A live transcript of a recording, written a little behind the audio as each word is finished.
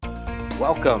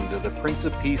Welcome to the Prince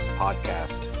of Peace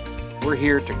podcast. We're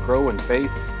here to grow in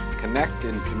faith, connect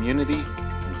in community,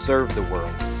 and serve the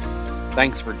world.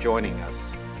 Thanks for joining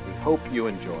us. We hope you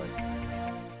enjoy.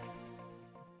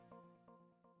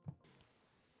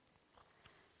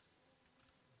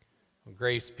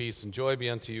 Grace, peace, and joy be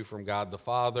unto you from God the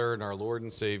Father and our Lord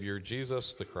and Savior,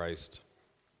 Jesus the Christ.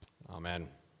 Amen.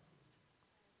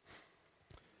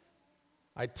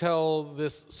 I tell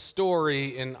this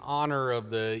story in honor of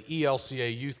the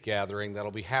ELCA youth gathering that'll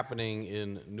be happening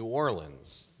in New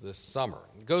Orleans this summer.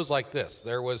 It goes like this.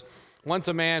 There was once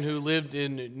a man who lived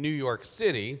in New York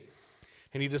City,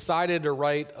 and he decided to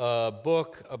write a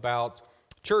book about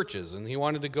churches, and he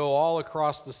wanted to go all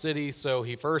across the city, so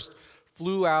he first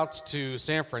flew out to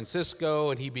San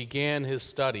Francisco, and he began his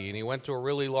study. And he went to a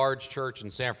really large church in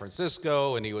San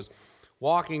Francisco, and he was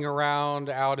walking around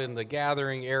out in the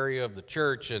gathering area of the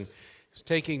church, and he was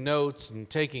taking notes and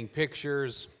taking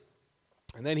pictures.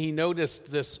 And then he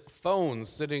noticed this phone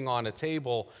sitting on a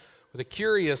table with a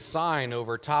curious sign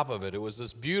over top of it. It was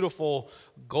this beautiful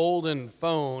golden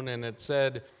phone, and it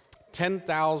said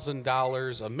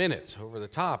 $10,000 a minute over the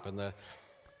top. And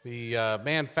the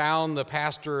man found the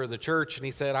pastor of the church, and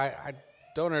he said, I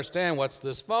don't understand, what's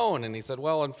this phone? And he said,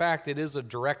 well, in fact, it is a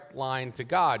direct line to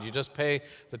God. You just pay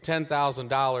the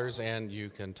 $10,000 and you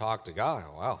can talk to God.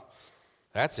 Wow,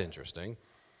 that's interesting.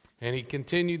 And he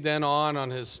continued then on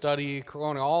his study,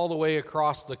 going all the way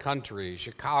across the country,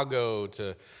 Chicago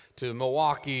to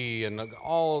Milwaukee, and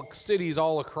all cities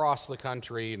all across the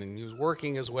country. And he was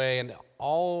working his way, and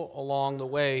all along the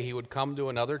way, he would come to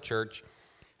another church,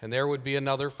 and there would be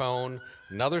another phone,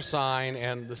 another sign,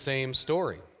 and the same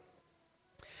story.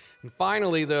 And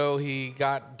finally, though, he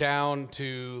got down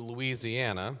to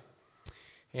Louisiana,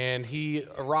 and he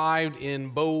arrived in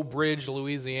Bow Bridge,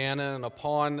 Louisiana, and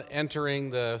upon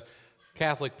entering the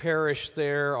Catholic parish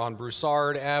there on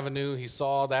Broussard Avenue, he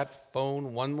saw that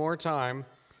phone one more time,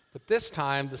 but this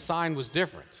time the sign was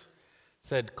different. It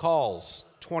said, calls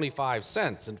 25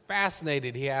 cents, and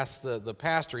fascinated, he asked the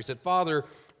pastor, he said, Father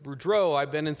Boudreau,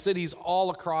 I've been in cities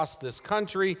all across this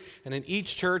country, and in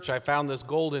each church I found this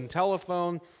golden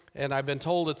telephone, and I've been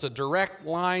told it's a direct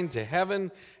line to heaven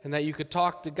and that you could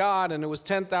talk to God, and it was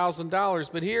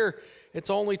 $10,000. But here, it's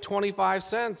only 25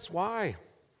 cents. Why?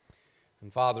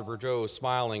 And Father Boudreau,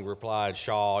 smiling, replied,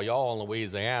 Shaw, y'all in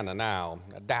Louisiana now,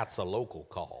 that's a local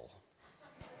call.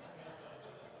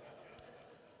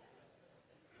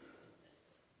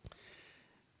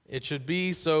 It should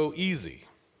be so easy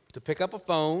to pick up a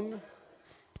phone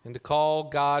and to call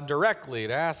God directly,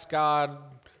 to ask God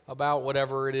about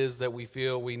whatever it is that we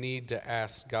feel we need to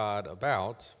ask God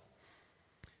about.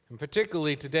 And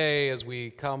particularly today, as we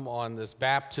come on this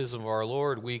Baptism of our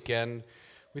Lord weekend,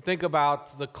 we think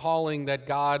about the calling that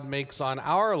God makes on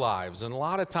our lives. And a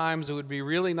lot of times it would be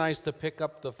really nice to pick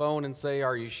up the phone and say,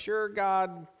 are you sure,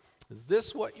 God? Is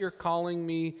this what you're calling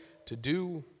me to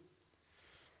do?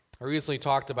 I recently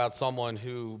talked about someone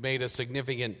who made a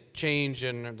significant change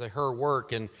in her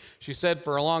work, and she said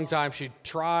for a long time she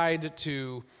tried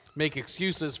to make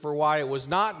excuses for why it was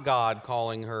not God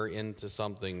calling her into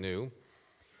something new.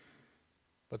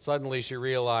 But suddenly she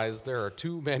realized there are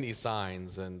too many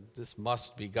signs, and this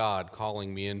must be God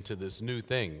calling me into this new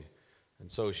thing. And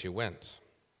so she went.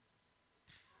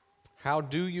 How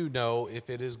do you know if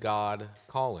it is God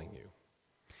calling you?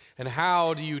 And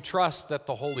how do you trust that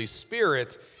the Holy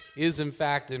Spirit is in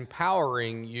fact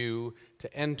empowering you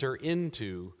to enter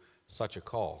into such a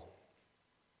call?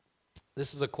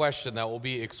 This is a question that we'll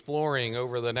be exploring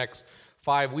over the next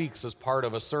 5 weeks as part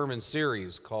of a sermon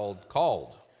series called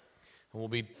Called. And we'll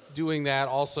be doing that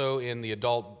also in the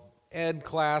adult ed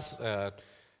class.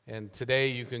 And today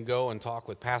you can go and talk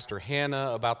with Pastor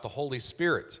Hannah about the Holy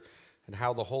Spirit and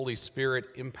how the Holy Spirit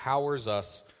empowers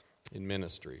us in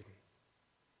ministry.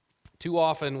 Too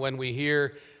often when we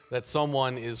hear that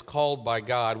someone is called by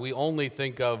God, we only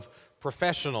think of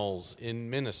professionals in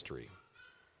ministry.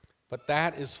 But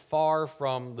that is far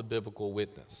from the biblical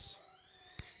witness.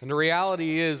 And the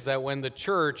reality is that when the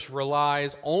church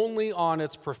relies only on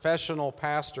its professional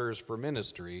pastors for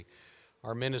ministry,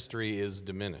 our ministry is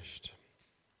diminished.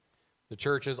 The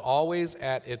church is always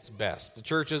at its best. The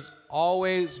church is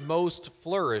always most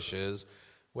flourishes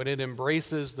when it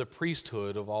embraces the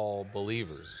priesthood of all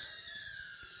believers.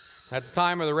 At the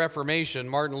time of the Reformation,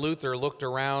 Martin Luther looked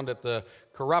around at the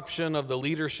corruption of the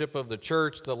leadership of the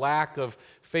church, the lack of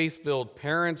faith-filled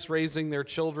parents raising their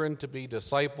children to be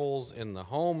disciples in the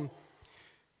home,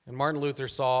 and Martin Luther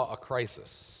saw a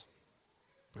crisis.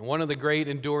 And one of the great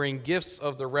enduring gifts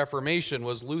of the Reformation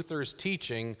was Luther's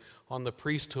teaching on the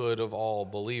priesthood of all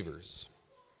believers.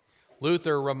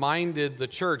 Luther reminded the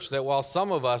church that while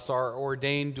some of us are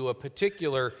ordained to a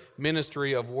particular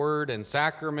ministry of word and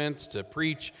sacraments, to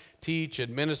preach, teach,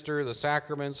 administer the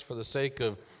sacraments for the sake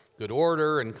of good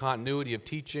order and continuity of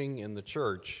teaching in the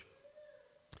church,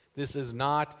 this is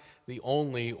not the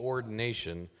only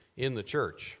ordination in the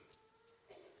church.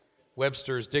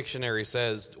 Webster's dictionary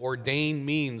says, ordain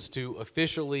means to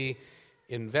officially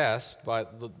invest by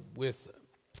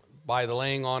the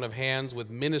laying on of hands with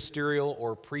ministerial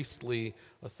or priestly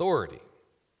authority.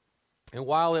 And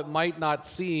while it might not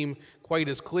seem quite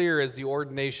as clear as the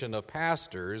ordination of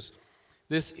pastors,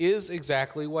 this is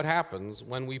exactly what happens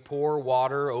when we pour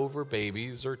water over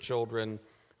babies or children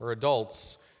or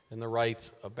adults in the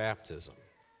rite of baptism.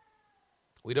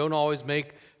 We don't always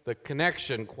make the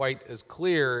connection quite as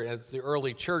clear as the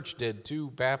early church did to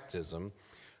baptism,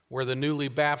 where the newly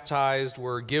baptized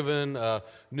were given a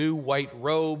new white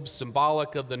robe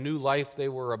symbolic of the new life they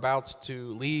were about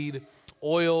to lead.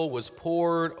 Oil was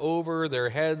poured over their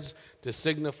heads to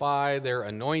signify their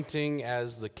anointing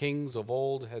as the kings of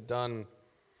old had done.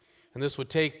 And this would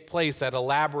take place at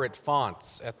elaborate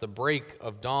fonts at the break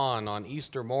of dawn on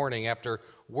Easter morning after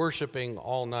worshiping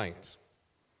all night.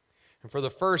 And for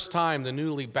the first time, the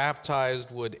newly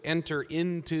baptized would enter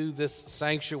into this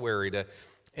sanctuary to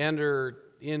enter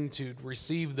in to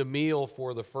receive the meal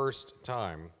for the first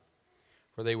time.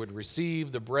 For they would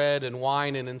receive the bread and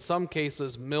wine, and in some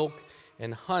cases, milk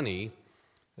and honey,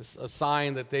 as a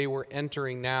sign that they were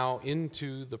entering now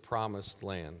into the promised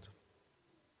land.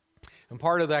 And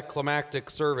part of that climactic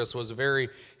service was a very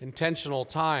intentional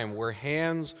time where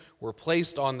hands were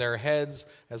placed on their heads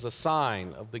as a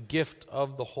sign of the gift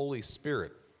of the Holy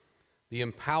Spirit, the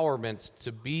empowerment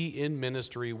to be in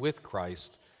ministry with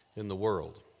Christ in the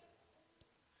world.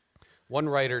 One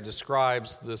writer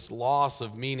describes this loss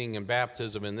of meaning in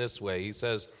baptism in this way. He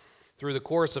says, through the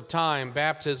course of time,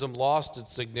 baptism lost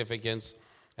its significance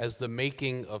as the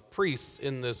making of priests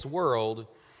in this world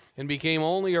and became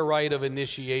only a rite of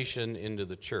initiation into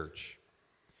the church.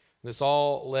 This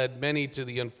all led many to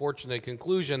the unfortunate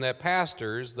conclusion that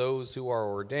pastors, those who are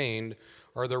ordained,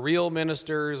 are the real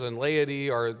ministers, and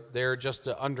laity are there just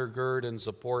to undergird and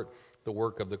support the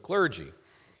work of the clergy.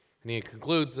 And he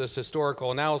concludes this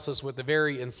historical analysis with the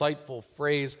very insightful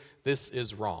phrase, "This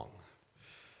is wrong."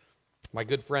 My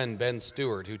good friend Ben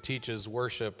Stewart, who teaches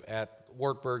worship at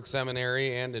Wartburg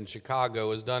Seminary and in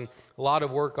Chicago, has done a lot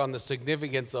of work on the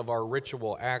significance of our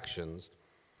ritual actions.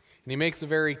 And he makes a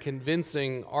very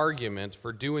convincing argument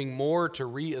for doing more to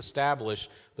reestablish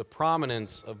the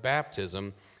prominence of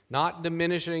baptism, not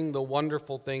diminishing the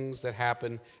wonderful things that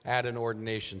happen at an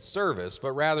ordination service,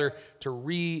 but rather to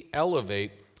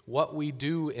re-elevate what we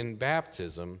do in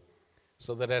baptism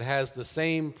so that it has the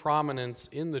same prominence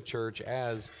in the church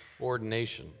as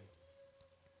ordination.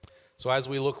 So as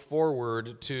we look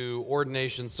forward to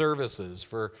ordination services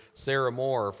for Sarah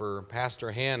Moore, for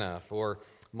Pastor Hannah, for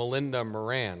Melinda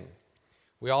Moran,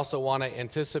 we also want to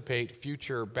anticipate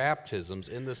future baptisms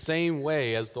in the same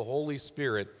way as the Holy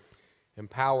Spirit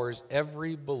empowers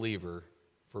every believer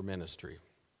for ministry.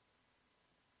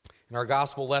 In our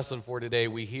gospel lesson for today,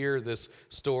 we hear this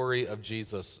story of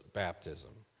Jesus' baptism.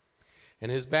 And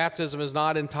his baptism is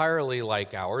not entirely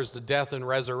like ours. The death and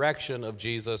resurrection of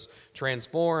Jesus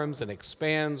transforms and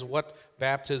expands what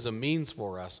baptism means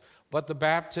for us. But the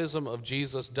baptism of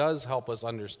Jesus does help us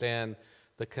understand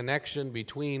the connection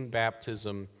between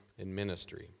baptism and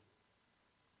ministry.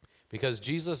 Because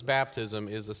Jesus' baptism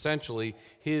is essentially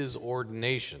his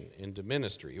ordination into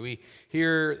ministry. We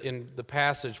hear in the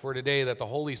passage for today that the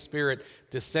Holy Spirit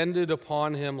descended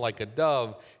upon him like a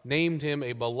dove, named him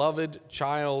a beloved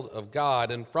child of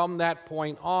God, and from that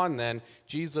point on then,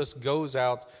 Jesus goes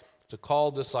out to call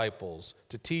disciples,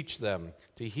 to teach them,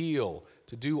 to heal,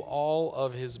 to do all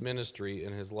of his ministry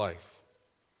in his life.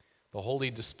 The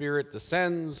Holy Spirit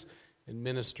descends and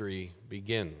ministry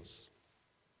begins.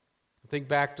 Think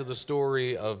back to the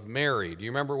story of Mary. Do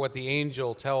you remember what the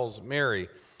angel tells Mary?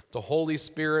 The Holy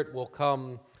Spirit will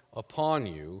come upon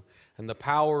you, and the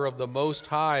power of the Most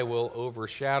High will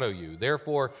overshadow you.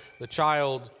 Therefore, the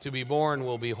child to be born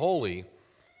will be holy,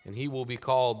 and he will be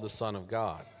called the Son of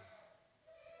God.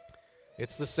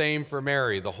 It's the same for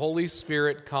Mary. The Holy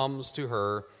Spirit comes to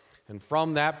her, and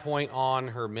from that point on,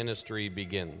 her ministry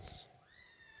begins.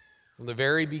 From the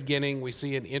very beginning, we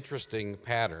see an interesting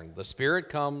pattern. The Spirit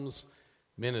comes,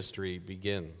 ministry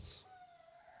begins.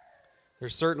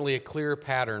 There's certainly a clear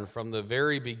pattern from the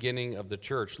very beginning of the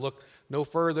church. Look no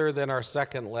further than our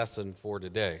second lesson for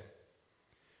today.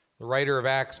 The writer of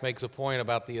Acts makes a point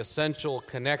about the essential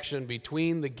connection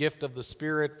between the gift of the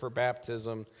Spirit for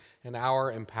baptism and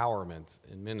our empowerment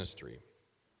in ministry.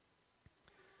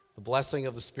 The blessing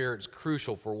of the Spirit is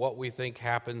crucial for what we think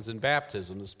happens in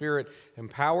baptism. The Spirit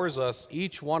empowers us,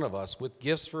 each one of us, with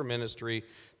gifts for ministry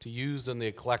to use in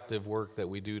the collective work that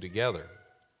we do together.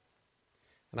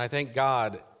 And I thank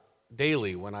God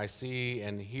daily when I see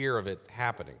and hear of it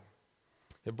happening.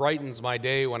 It brightens my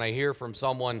day when I hear from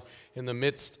someone in the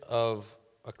midst of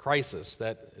a crisis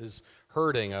that is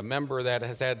hurting, a member that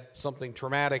has had something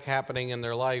traumatic happening in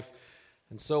their life.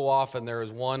 And so often there is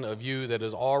one of you that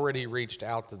has already reached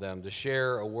out to them to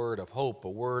share a word of hope, a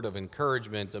word of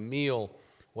encouragement, a meal,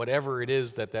 whatever it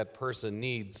is that that person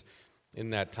needs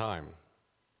in that time.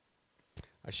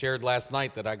 I shared last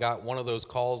night that I got one of those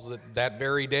calls that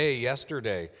very day,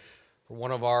 yesterday, from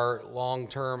one of our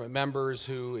long-term members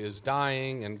who is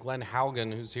dying, and Glenn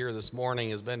Haugen, who's here this morning,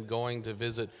 has been going to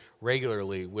visit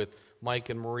regularly with Mike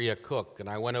and Maria Cook, and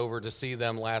I went over to see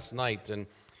them last night and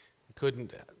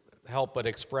couldn't help but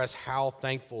express how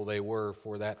thankful they were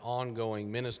for that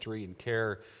ongoing ministry and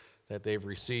care that they've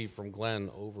received from Glenn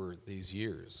over these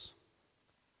years.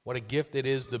 What a gift it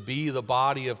is to be the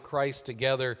body of Christ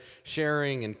together,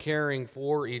 sharing and caring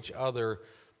for each other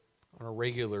on a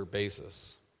regular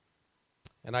basis.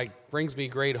 And it brings me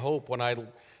great hope when I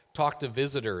talk to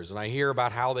visitors and I hear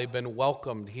about how they've been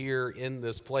welcomed here in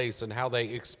this place and how they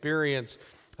experience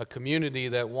a community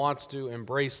that wants to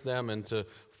embrace them and to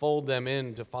fold them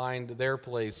in to find their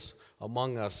place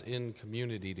among us in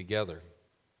community together.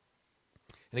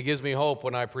 And it gives me hope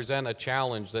when I present a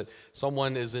challenge that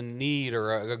someone is in need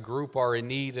or a group are in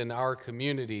need in our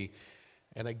community.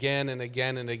 And again and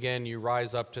again and again, you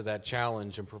rise up to that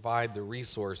challenge and provide the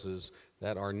resources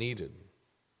that are needed.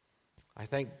 I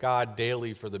thank God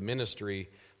daily for the ministry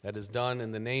that is done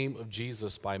in the name of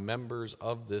Jesus by members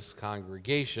of this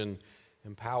congregation,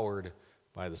 empowered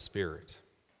by the Spirit.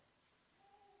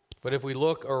 But if we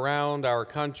look around our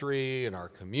country and our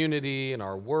community and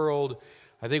our world,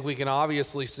 I think we can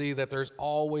obviously see that there's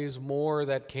always more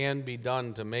that can be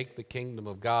done to make the kingdom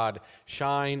of God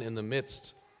shine in the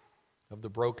midst of the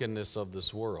brokenness of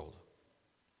this world.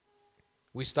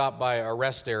 We stopped by a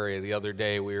rest area the other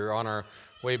day. We were on our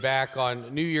way back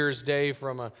on New Year's Day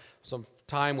from some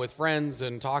time with friends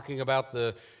and talking about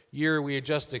the year we had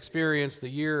just experienced, the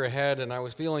year ahead, and I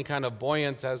was feeling kind of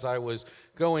buoyant as I was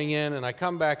going in, and I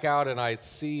come back out and I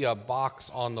see a box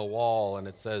on the wall, and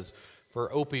it says, "For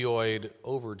opioid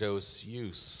overdose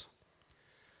use."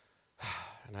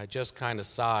 And I just kind of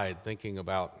sighed thinking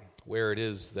about where it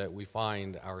is that we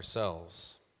find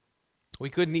ourselves. We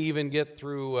couldn't even get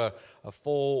through a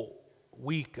full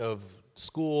week of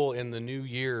school in the new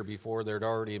year before there'd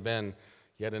already been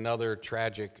yet another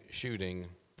tragic shooting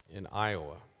in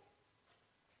Iowa.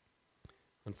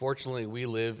 Unfortunately, we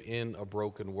live in a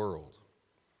broken world.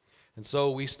 And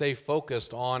so we stay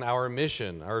focused on our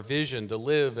mission, our vision to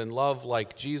live and love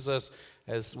like Jesus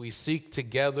as we seek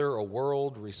together a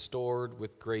world restored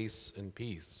with grace and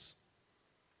peace.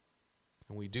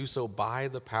 And we do so by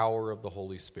the power of the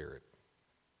Holy Spirit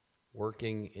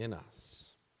working in us.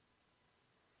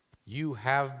 You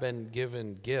have been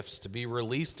given gifts to be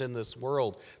released in this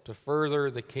world to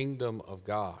further the kingdom of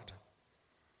God.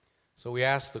 So we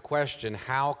ask the question,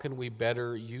 how can we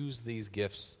better use these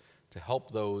gifts to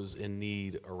help those in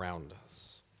need around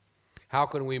us? How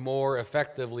can we more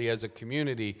effectively as a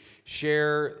community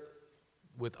share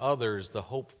with others the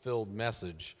hope-filled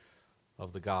message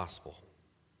of the gospel?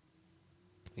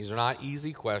 These are not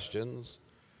easy questions,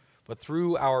 but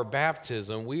through our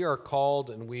baptism, we are called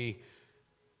and we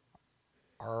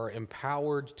are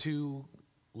empowered to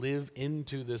live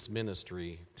into this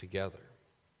ministry together.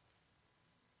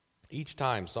 Each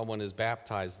time someone is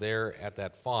baptized there at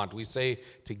that font, we say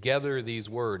together these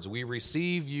words: "We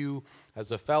receive you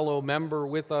as a fellow member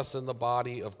with us in the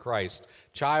body of Christ,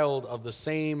 child of the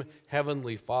same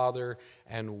heavenly Father,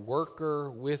 and worker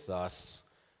with us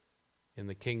in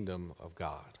the kingdom of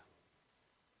God."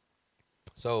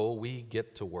 So we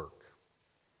get to work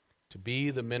to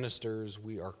be the ministers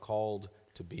we are called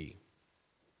to be,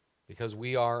 because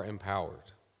we are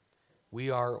empowered, we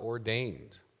are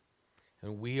ordained,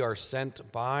 and we are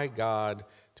sent by God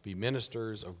to be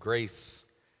ministers of grace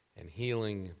and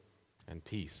healing and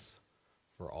peace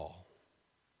for all.